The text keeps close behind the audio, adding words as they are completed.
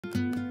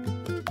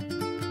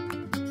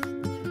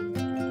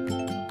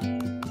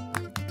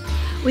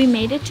We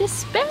made it to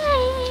Spain!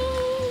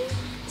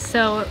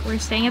 So we're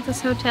staying at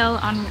this hotel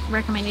on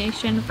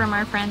recommendation from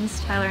our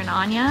friends Tyler and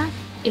Ania.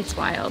 It's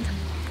wild.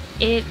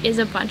 It is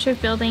a bunch of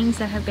buildings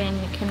that have been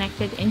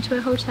connected into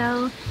a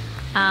hotel.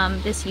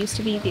 This used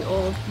to be the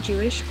old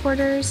Jewish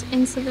quarters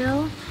in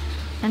Seville.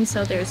 And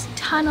so there's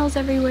tunnels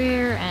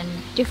everywhere and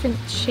different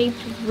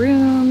shaped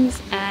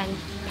rooms and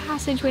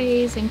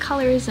passageways and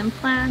colors and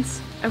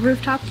plants. A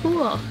rooftop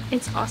pool.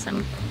 It's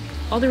awesome.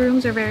 All the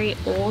rooms are very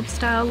old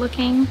style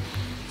looking,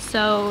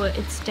 so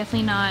it's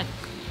definitely not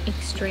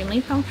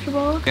extremely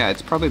comfortable. Yeah,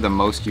 it's probably the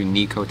most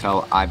unique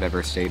hotel I've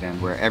ever stayed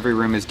in, where every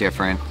room is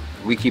different.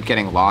 We keep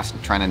getting lost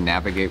trying to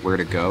navigate where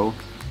to go.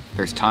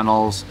 There's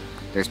tunnels,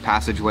 there's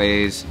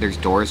passageways, there's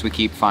doors we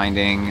keep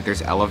finding,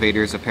 there's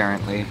elevators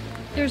apparently.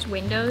 There's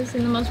windows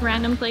in the most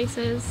random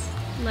places,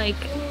 like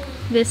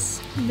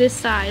this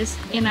size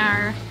in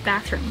our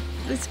bathroom.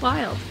 It's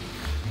wild.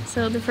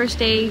 So the first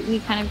day we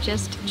kind of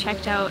just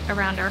checked out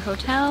around our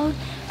hotel.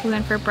 We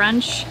went for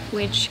brunch,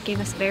 which gave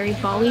us very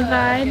Bali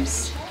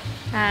vibes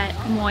at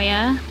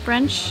Moya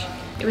brunch.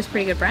 It was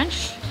pretty good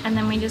brunch. And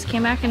then we just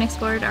came back and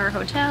explored our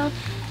hotel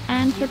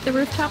and hit the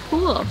rooftop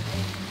pool,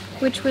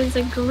 which was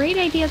a great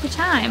idea at the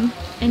time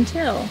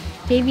until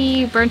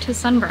Davey burnt his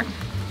sunburn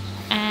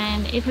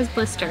and it has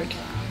blistered.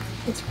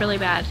 It's really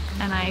bad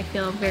and I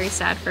feel very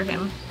sad for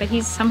him, but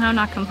he's somehow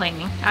not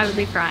complaining. I would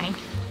be crying.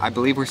 I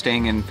believe we're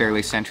staying in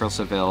fairly central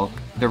Seville.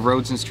 The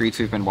roads and streets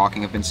we've been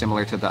walking have been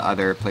similar to the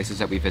other places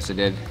that we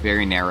visited,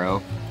 very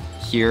narrow.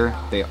 Here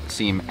they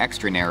seem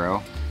extra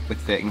narrow,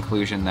 with the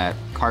inclusion that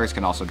cars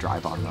can also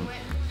drive on them.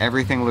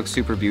 Everything looks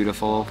super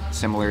beautiful,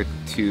 similar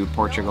to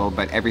Portugal,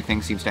 but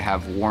everything seems to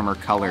have warmer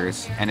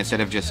colors, and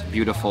instead of just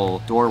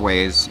beautiful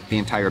doorways, the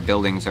entire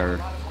buildings are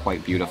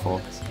quite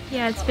beautiful.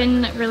 Yeah, it's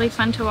been really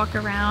fun to walk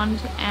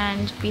around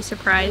and be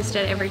surprised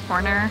at every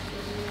corner.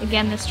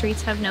 Again, the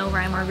streets have no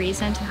rhyme or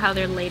reason to how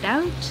they're laid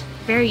out.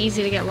 Very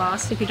easy to get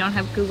lost if you don't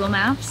have Google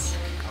Maps.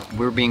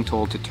 We're being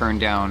told to turn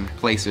down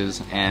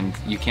places and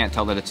you can't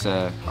tell that it's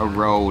a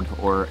road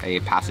or a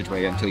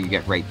passageway until you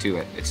get right to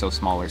it. It's so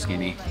small or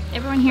skinny.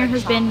 Everyone here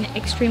has been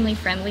extremely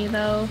friendly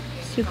though.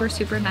 Super,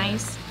 super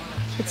nice.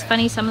 It's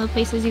funny, some of the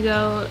places you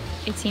go,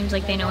 it seems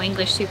like they know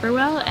English super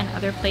well, and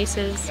other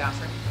places,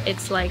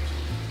 it's like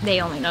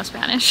they only know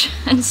Spanish.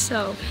 And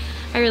so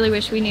I really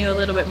wish we knew a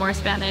little bit more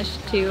Spanish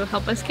to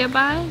help us get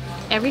by.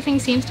 Everything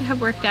seems to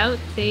have worked out.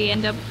 They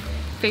end up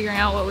figuring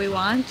out what we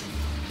want,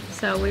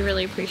 so we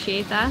really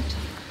appreciate that.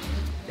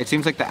 It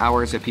seems like the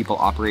hours that people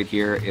operate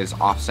here is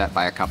offset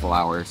by a couple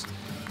hours.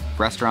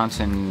 Restaurants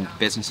and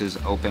businesses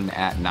open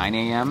at 9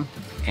 a.m.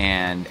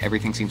 and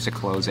everything seems to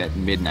close at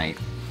midnight.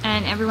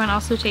 And everyone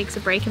also takes a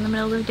break in the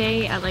middle of the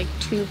day at like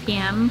 2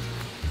 p.m.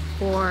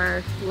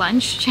 for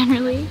lunch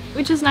generally,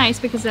 which is nice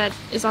because that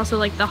is also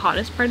like the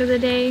hottest part of the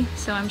day,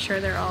 so I'm sure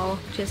they're all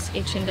just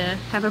itching to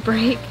have a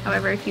break.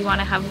 However, if you want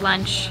to have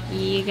lunch,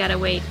 you gotta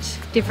wait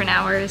different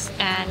hours,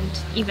 and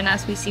even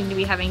us, we seem to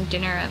be having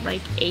dinner at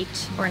like 8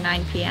 or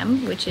 9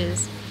 p.m., which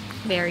is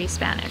very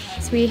Spanish.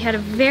 So we had a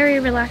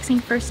very relaxing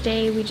first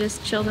day. We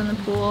just chilled in the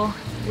pool,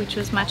 which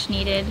was much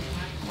needed.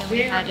 Then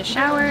we had a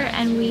shower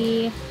and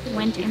we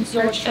went in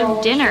search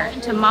of dinner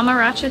to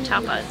Mamaracha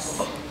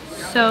Tapas.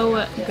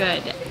 So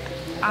good.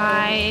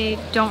 I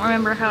don't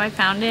remember how I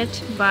found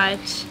it,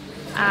 but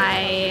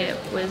I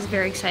was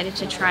very excited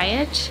to try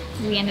it.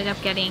 We ended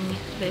up getting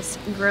this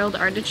grilled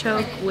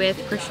artichoke with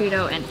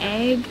prosciutto and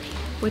egg,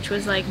 which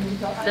was like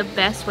the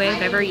best way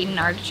I've ever eaten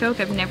artichoke.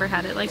 I've never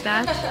had it like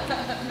that,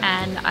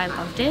 and I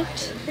loved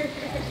it.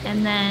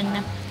 And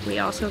then we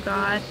also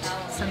got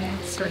some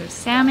sort of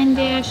salmon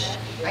dish,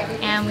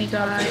 and we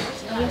got,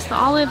 yes, the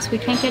olives. We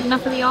can't get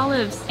enough of the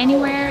olives.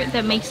 Anywhere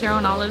that makes their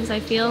own olives, I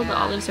feel the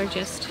olives are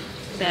just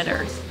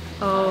better.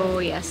 Oh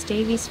yes,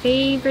 Davey's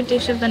favorite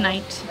dish of the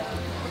night.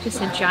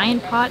 Just a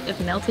giant pot of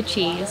melted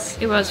cheese.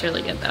 It was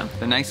really good though.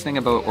 The nice thing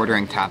about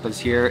ordering tapas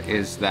here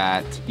is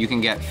that you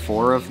can get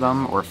 4 of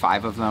them or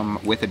 5 of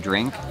them with a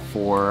drink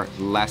for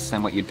less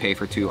than what you'd pay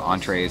for 2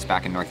 entrees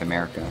back in North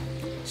America.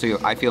 So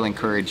I feel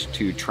encouraged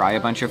to try a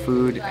bunch of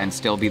food and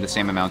still be the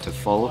same amount of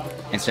full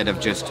instead of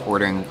just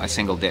ordering a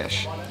single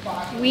dish.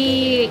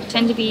 We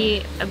tend to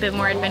be a bit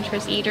more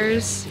adventurous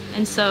eaters,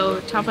 and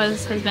so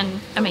tapas has been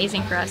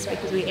amazing for us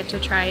because we get to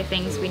try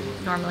things we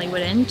normally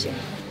wouldn't.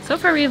 So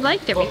far we've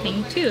liked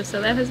everything too,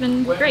 so that has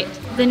been great.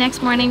 The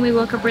next morning we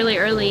woke up really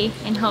early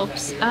in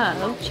hopes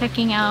of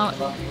checking out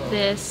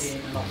this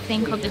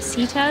thing called the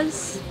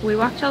Setas. We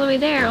walked all the way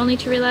there only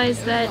to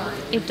realize that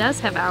it does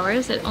have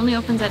hours. It only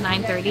opens at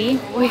 9:30.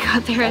 We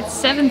got there at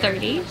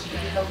 7:30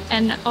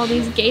 and all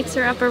these gates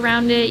are up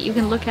around it. You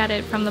can look at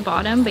it from the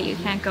bottom, but you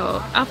can't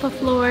go up a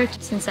floor.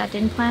 Since that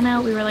didn't plan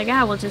out, we were like,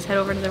 we'll just head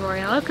over to the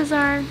Royal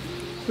Alcazar.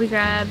 We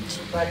grabbed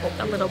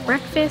a little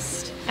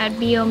breakfast at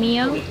Bio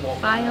Mio,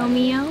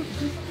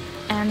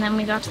 and then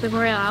we got to the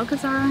Royal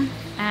Alcazar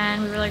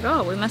and we were like,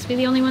 we must be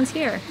the only ones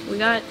here. We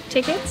got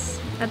tickets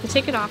at the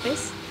ticket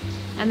office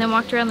and then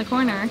walked around the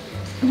corner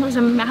and there was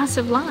a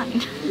massive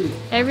line.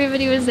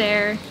 Everybody was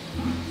there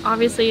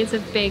Obviously, it's a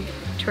big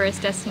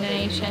tourist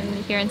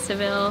destination here in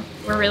Seville.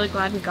 We're really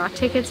glad we got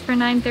tickets for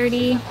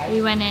 9:30.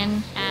 We went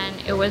in and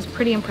it was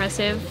pretty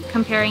impressive.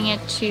 Comparing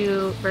it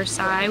to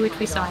Versailles, which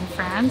we saw in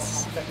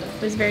France,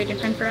 was very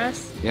different for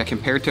us. Yeah,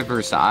 compared to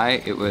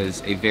Versailles, it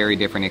was a very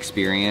different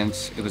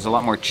experience. It was a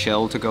lot more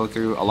chill to go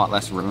through, a lot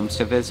less rooms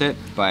to visit,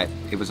 but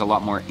it was a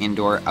lot more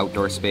indoor,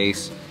 outdoor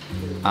space.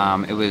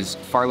 It was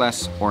far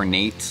less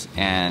ornate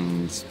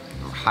and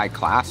high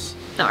class.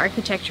 The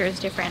architecture is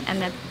different,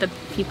 and that the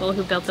people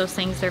who built those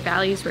things, their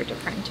values were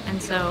different.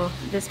 And so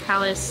this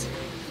palace,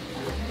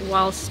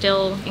 while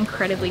still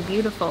incredibly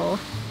beautiful,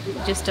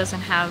 just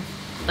doesn't have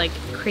like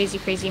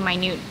crazy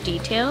minute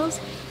details,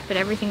 but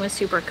everything was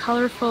super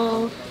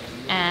colorful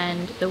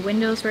and the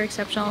windows were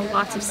exceptional,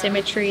 lots of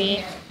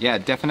symmetry. Yeah,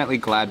 definitely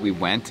glad we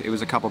went. It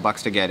was a couple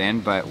bucks to get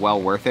in, but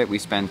well worth it. We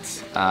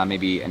spent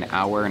maybe an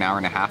hour and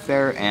a half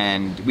there,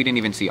 and we didn't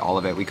even see all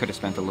of it. We could have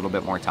spent a little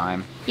bit more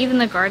time. Even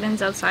the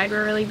gardens outside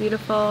were really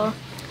beautiful.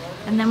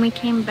 And then we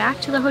came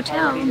back to the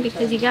hotel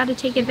because you got to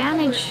take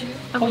advantage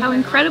of how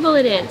incredible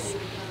it is.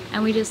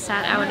 And we just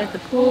sat out at the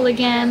pool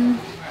again.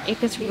 It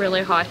gets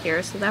really hot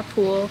here, so that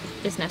pool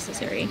is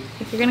necessary.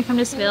 If you're gonna come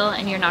to Seville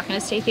and you're not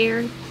gonna stay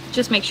here,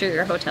 just make sure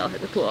your hotel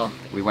has a pool.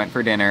 We went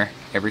for dinner,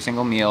 every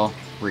single meal.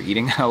 We're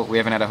eating out. We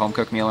haven't had a home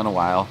cooked meal in a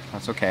while.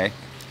 That's okay.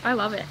 I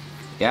love it.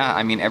 Yeah,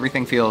 I mean,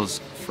 everything feels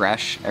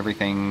fresh.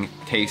 Everything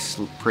tastes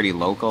pretty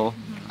local.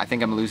 I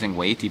think I'm losing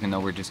weight even though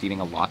we're just eating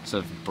lots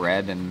of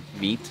bread and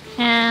meat.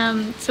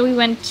 So we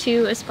went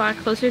to a spot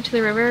closer to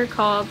the river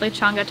called the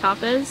Changa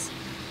Tapas.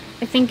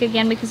 I think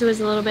again because it was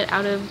a little bit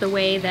out of the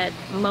way that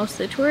most of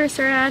the tourists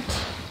are at,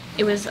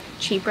 it was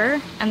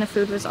cheaper and the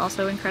food was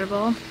also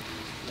incredible.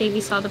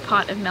 Davey saw the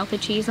pot of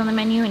melted cheese on the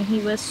menu and he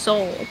was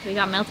sold. We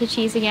got melted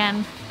cheese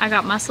again. I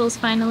got mussels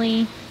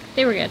finally.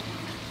 They were good.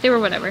 They were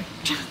whatever.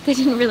 They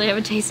didn't really have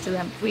a taste to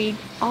them. We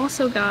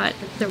also got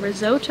the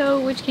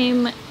risotto, which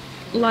came,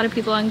 a lot of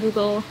people on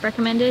Google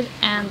recommended,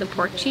 and the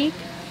pork cheek.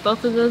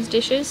 Both of those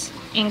dishes,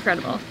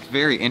 incredible.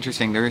 Very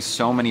interesting. There is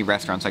so many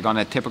restaurants. Like on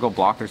a typical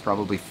block, there's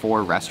probably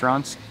 4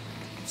 restaurants.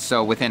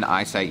 So within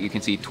eyesight, you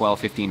can see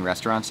 12, 15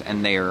 restaurants,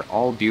 and they are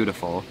all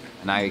beautiful.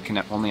 And I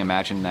can only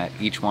imagine that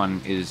each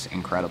one is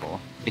incredible.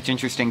 It's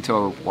interesting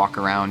to walk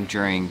around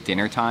during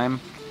dinner time,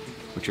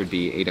 which would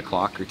be 8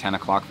 o'clock or 10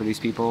 o'clock for these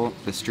people.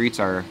 The streets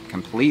are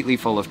completely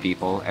full of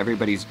people.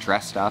 Everybody's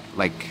dressed up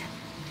like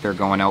they're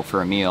going out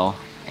for a meal,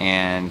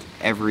 and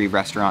every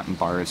restaurant and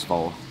bar is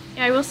full.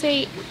 Yeah, I will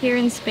say here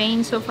in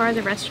Spain so far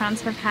the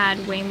restaurants have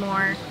had way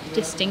more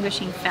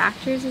distinguishing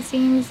factors, it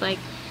seems. Like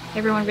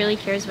everyone really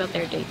cares about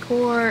their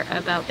decor,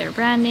 about their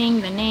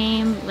branding, the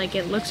name. Like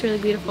it looks really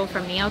beautiful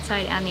from the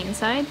outside and the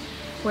inside.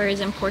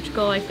 Whereas in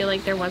Portugal I feel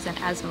like there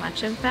wasn't as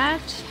much of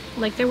that.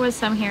 Like there was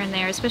some here and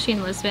there, especially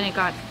in Lisbon it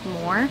got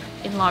more.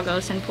 In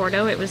Lagos and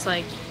Porto it was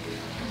like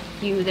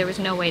there was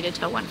no way to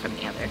tell one from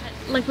the other.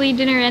 Luckily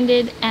dinner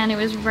ended and it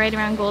was right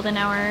around golden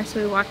hour,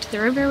 so we walked to the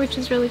river, which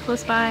is really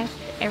close by.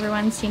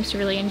 Everyone seems to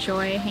really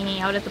enjoy hanging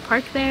out at the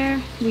park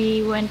there.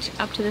 We went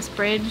up to this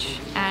bridge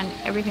and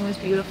everything was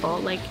beautiful.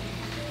 Like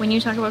when you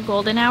talk about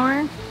golden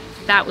hour,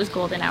 that was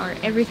golden hour.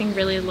 Everything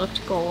really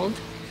looked gold.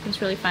 It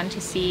was really fun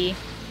to see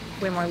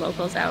way more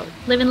locals out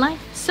living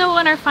life. So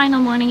on our final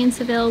morning in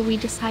Seville, we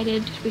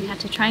decided we had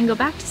to try and go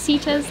back to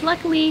Setas.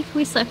 Luckily,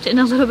 we slept in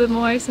a little bit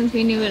more since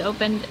we knew it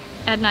opened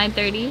at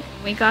 9:30.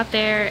 We got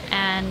there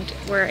and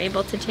were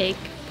able to take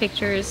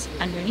pictures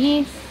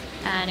underneath,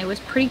 and it was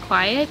pretty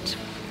quiet,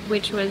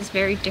 which was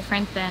very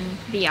different than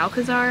the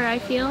Alcazar, I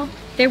feel.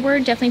 There were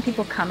definitely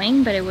people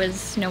coming, but it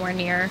was nowhere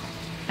near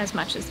as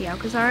much as the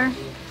Alcazar.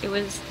 It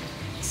was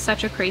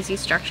such a crazy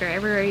structure.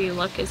 Everywhere you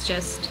look is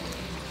just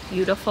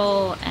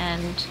beautiful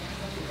and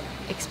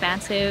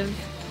expansive.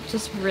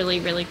 Just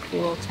really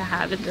cool to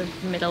have in the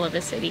middle of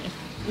a city.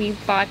 We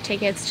bought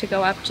tickets to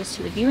go up just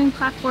to the viewing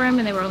platform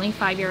and they were only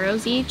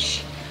 €5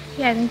 each.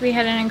 Yeah, I think we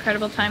had an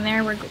incredible time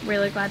there. We're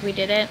really glad we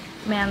did it.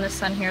 Man, the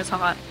sun here is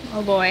hot.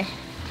 Oh boy.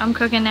 I'm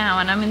cooking now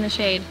and I'm in the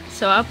shade.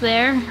 So up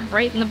there,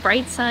 right in the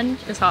bright sun,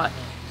 is hot.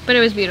 But it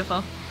was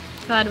beautiful.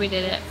 Glad we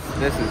did it.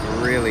 This is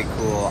really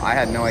cool. I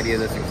had no idea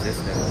this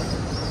existed.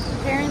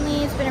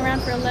 Apparently it's been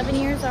around for 11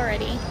 years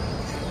already.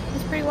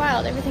 It's pretty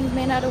wild. Everything's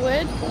made out of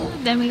wood.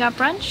 Then we got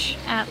brunch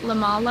at La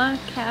Mala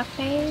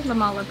Cafe, La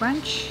Mala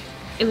Brunch.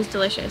 It was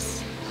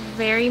delicious.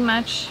 Very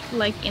much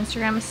like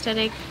Instagram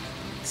aesthetic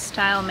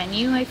style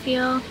menu, I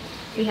feel.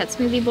 We had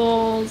smoothie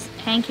bowls,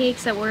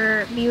 pancakes that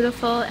were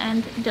beautiful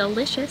and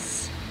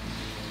delicious.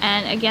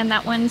 And again,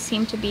 that one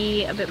seemed to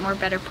be a bit more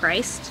better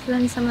priced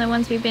than some of the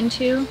ones we've been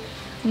to.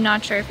 I'm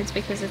not sure if it's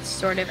because it's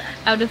sort of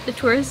out of the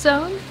tourist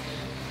zone.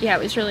 Yeah,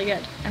 it was really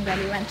good. I'm glad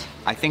we went.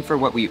 I think for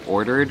what we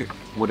ordered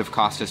would have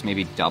cost us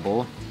maybe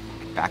double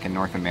back in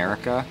North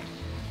America.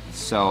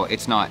 So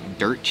it's not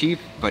dirt cheap,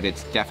 but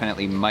it's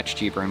definitely much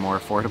cheaper and more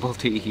affordable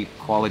to eat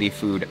quality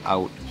food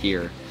out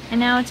here. And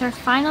now it's our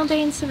final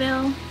day in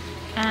Seville,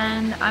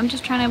 and I'm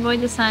just trying to avoid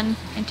the sun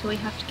until we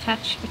have to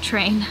catch a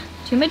train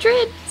to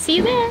Madrid. See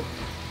you there!